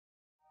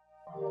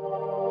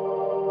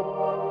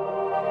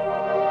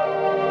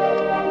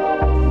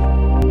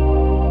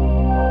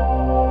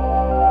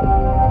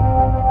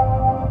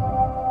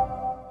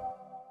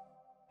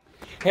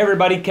Hey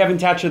everybody, Kevin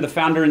Tacher, the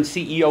founder and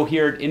CEO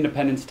here at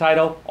Independence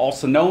Title,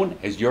 also known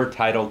as Your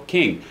Title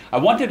King. I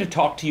wanted to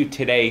talk to you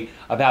today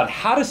about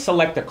how to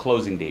select a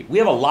closing date. We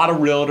have a lot of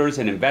realtors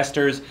and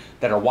investors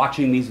that are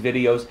watching these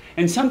videos,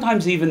 and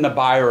sometimes even the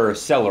buyer or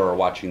seller are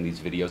watching these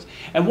videos.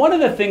 And one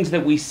of the things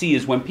that we see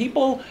is when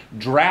people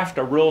draft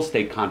a real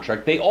estate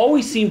contract, they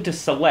always seem to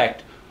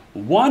select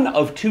one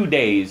of 2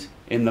 days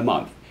in the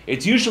month.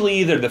 It's usually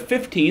either the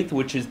 15th,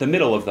 which is the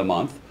middle of the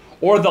month,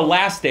 or the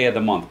last day of the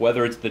month,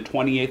 whether it's the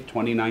 28th,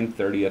 29th,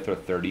 30th, or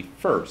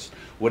 31st,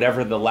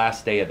 whatever the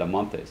last day of the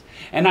month is.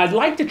 And I'd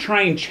like to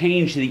try and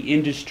change the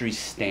industry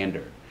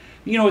standard.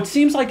 You know, it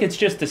seems like it's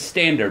just a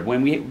standard.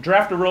 When we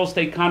draft a real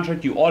estate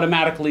contract, you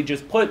automatically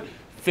just put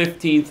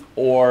 15th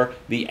or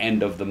the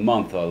end of the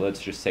month, or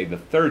let's just say the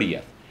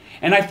 30th.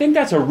 And I think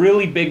that's a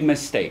really big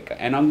mistake,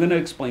 and I'm going to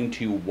explain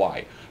to you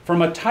why.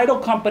 From a title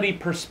company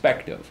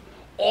perspective,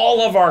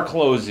 all of our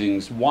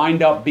closings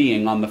wind up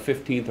being on the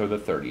 15th or the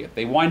 30th.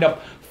 They wind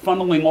up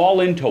funneling all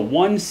into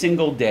one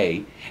single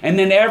day, and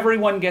then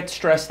everyone gets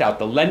stressed out.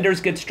 The lenders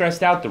get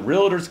stressed out, the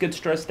realtors get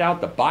stressed out,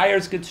 the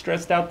buyers get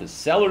stressed out, the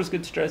sellers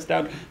get stressed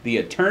out, the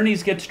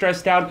attorneys get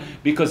stressed out,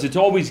 because it's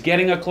always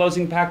getting a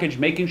closing package,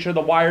 making sure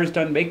the wire's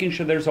done, making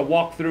sure there's a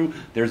walkthrough,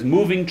 there's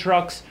moving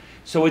trucks.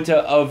 So it's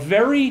a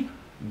very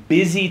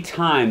busy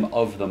time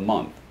of the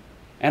month.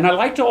 And I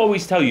like to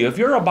always tell you, if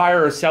you're a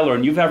buyer or seller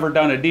and you've ever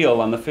done a deal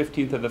on the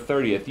 15th or the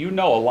 30th, you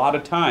know a lot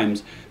of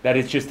times that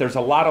it's just there's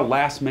a lot of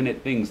last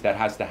minute things that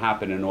has to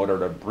happen in order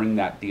to bring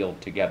that deal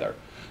together.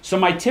 So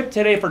my tip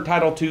today for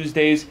Title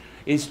Tuesdays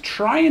is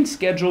try and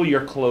schedule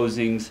your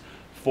closings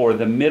for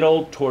the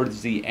middle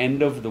towards the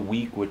end of the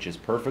week, which is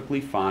perfectly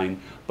fine,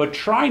 but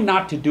try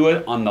not to do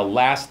it on the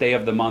last day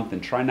of the month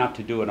and try not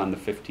to do it on the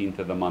 15th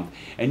of the month.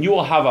 And you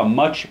will have a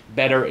much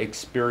better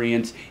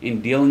experience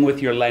in dealing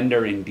with your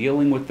lender, in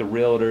dealing with the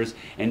realtors,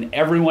 and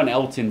everyone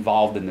else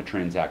involved in the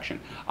transaction.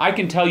 I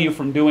can tell you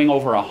from doing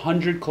over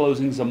 100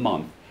 closings a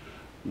month,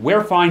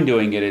 we're fine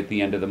doing it at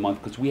the end of the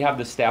month because we have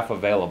the staff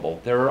available.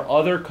 There are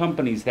other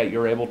companies that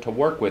you're able to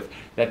work with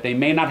that they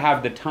may not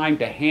have the time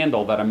to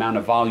handle that amount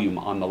of volume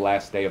on the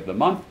last day of the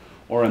month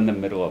or in the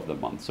middle of the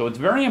month. So it's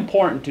very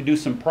important to do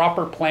some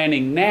proper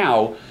planning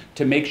now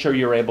to make sure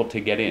you're able to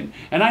get in.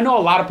 And I know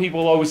a lot of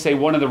people always say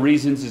one of the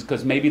reasons is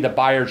because maybe the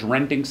buyer's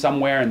renting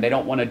somewhere and they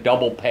don't want to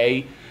double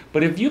pay.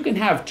 But if you can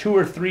have 2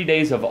 or 3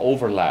 days of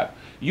overlap,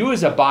 you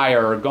as a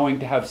buyer are going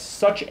to have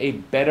such a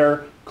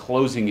better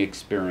closing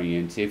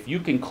experience. If you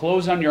can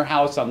close on your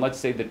house on, let's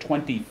say, the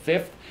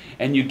 25th,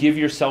 and you give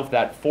yourself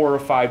that 4 or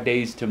 5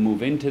 days to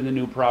move into the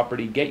new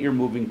property, get your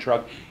moving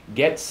truck,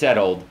 get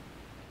settled,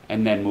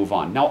 and then move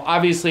on. Now,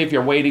 obviously, if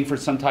you're waiting for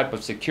some type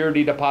of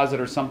security deposit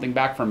or something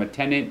back from a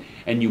tenant,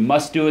 and you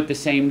must do it the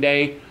same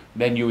day,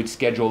 then you would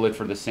schedule it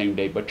for the same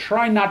day. But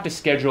try not to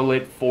schedule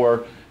it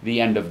for the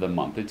end of the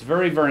month. It's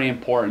very, very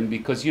important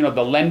because, you know,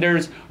 the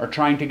lenders are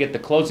trying to get the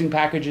closing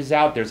packages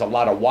out. There's a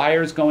lot of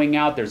wires going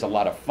out. There's a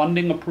lot of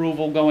funding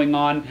approval going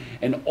on.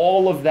 And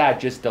all of that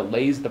just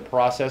delays the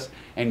process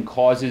and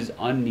causes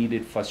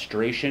unneeded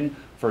frustration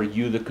for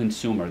you, the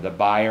consumer, the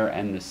buyer,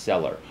 and the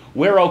seller.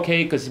 We're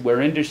okay because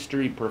we're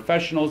industry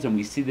professionals and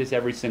we see this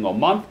every single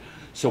month.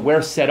 So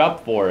we're set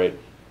up for it.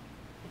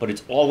 But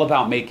it's all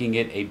about making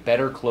it a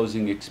better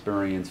closing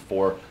experience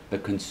for the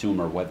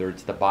consumer, whether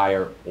it's the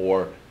buyer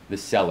or the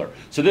seller.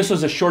 So this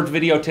was a short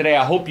video today.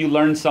 I hope you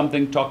learned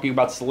something talking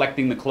about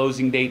selecting the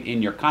closing date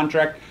in your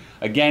contract.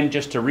 Again,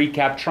 just to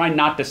recap, try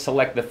not to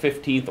select the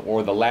 15th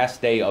or the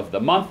last day of the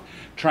month.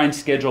 Try and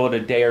schedule it a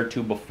day or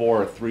 2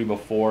 before or 3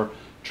 before.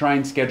 Try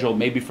and schedule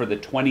maybe for the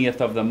 20th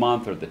of the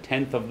month or the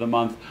 10th of the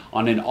month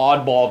on an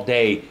oddball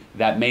day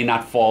that may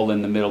not fall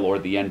in the middle or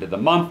the end of the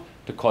month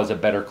to cause a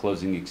better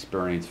closing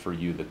experience for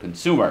you, the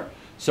consumer.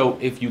 So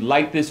if you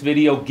like this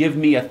video, give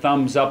me a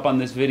thumbs up on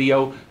this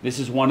video. This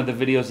is one of the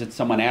videos that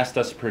someone asked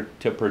us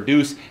to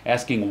produce,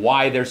 asking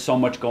why there's so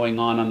much going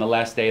on the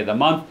last day of the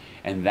month,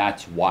 and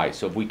that's why.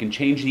 So if we can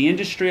change the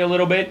industry a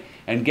little bit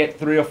and get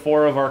 3 or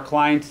 4 of our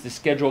clients to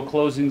schedule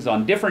closings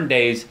on different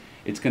days,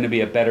 it's going to be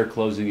a better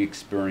closing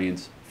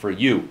experience for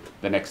you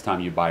the next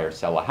time you buy or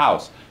sell a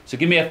house. So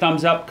give me a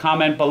thumbs up,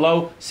 comment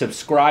below,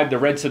 subscribe. The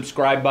red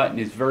subscribe button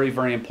is very,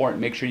 very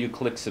important. Make sure you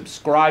click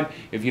subscribe.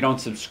 If you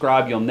don't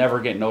subscribe, you'll never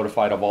get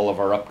notified of all of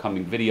our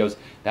upcoming videos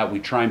that we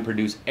try and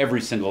produce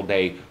every single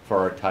day for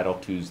our Title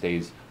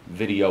Tuesdays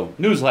video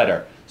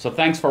newsletter. So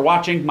thanks for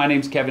watching. My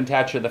name's Kevin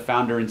Tacher, the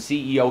founder and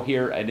CEO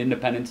here at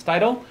Independence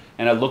Title,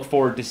 and I look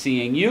forward to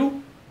seeing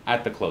you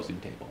at the closing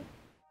table.